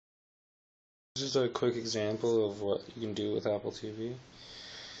Just a quick example of what you can do with Apple TV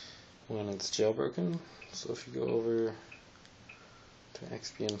when it's jailbroken. So if you go over to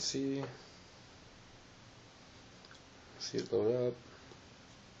XBMC, see it load up,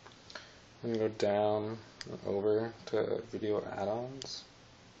 and go down and over to video add-ons.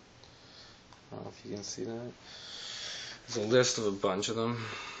 I don't know if you can see that. There's a list of a bunch of them.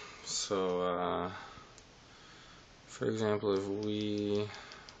 So for example, if we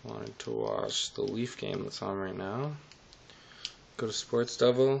wanted to watch the Leaf game that's on right now, go to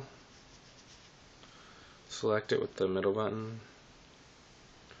Sportsdevil, select it with the middle button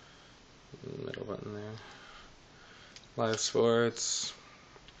there, live sports,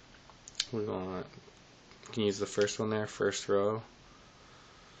 we want, you can use the first one there, first row,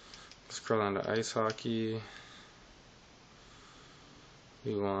 scroll down to ice hockey,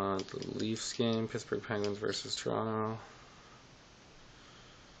 we want the Leafs game, Pittsburgh Penguins versus Toronto.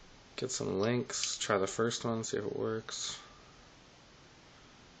 Get some links, try the first one, see if it works.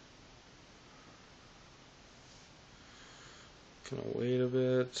 Gonna wait a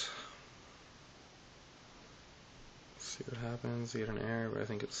bit. See what happens. You get an error, but I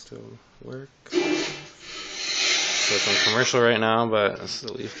think it still works. So it's on commercial right now, but this is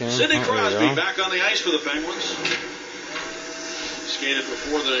the Leaf game. Sidney Crosby back on the ice for the Penguins. Skated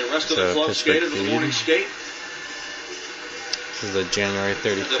before the rest of the club skated the morning skate. This is the January 31st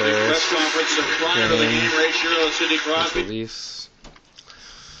the big press conference prior to the game ratio of Sidney Crosby. The Leafs.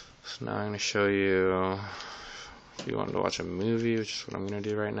 So now I'm going to show you, if you wanted to watch a movie, which is what I'm going to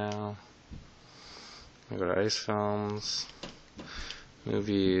do right now. I'm going to go to Icefilms,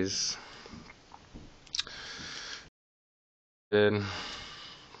 movies. I'm going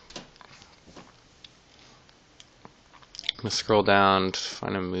to scroll down to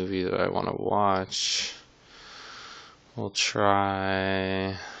find a movie that I want to watch. We'll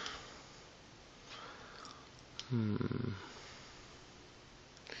try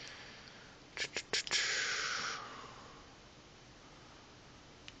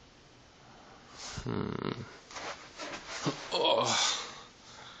Oh.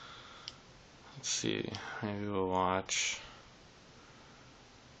 Let's see, maybe we'll watch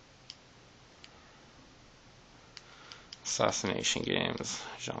Assassination Games,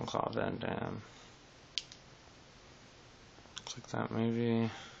 Jean-Claude Van Damme. Click that movie.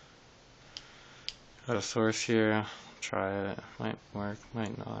 Got a source here. Try it. Might work,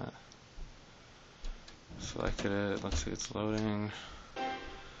 might not. Selected it. Let's see, it's loading.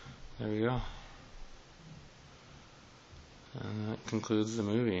 There we go. And that concludes the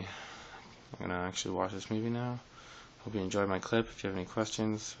movie. I'm gonna actually watch this movie now. Hope you enjoyed my clip. If you have any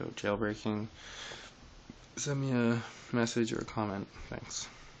questions about jailbreaking, send me a message or a comment. Thanks.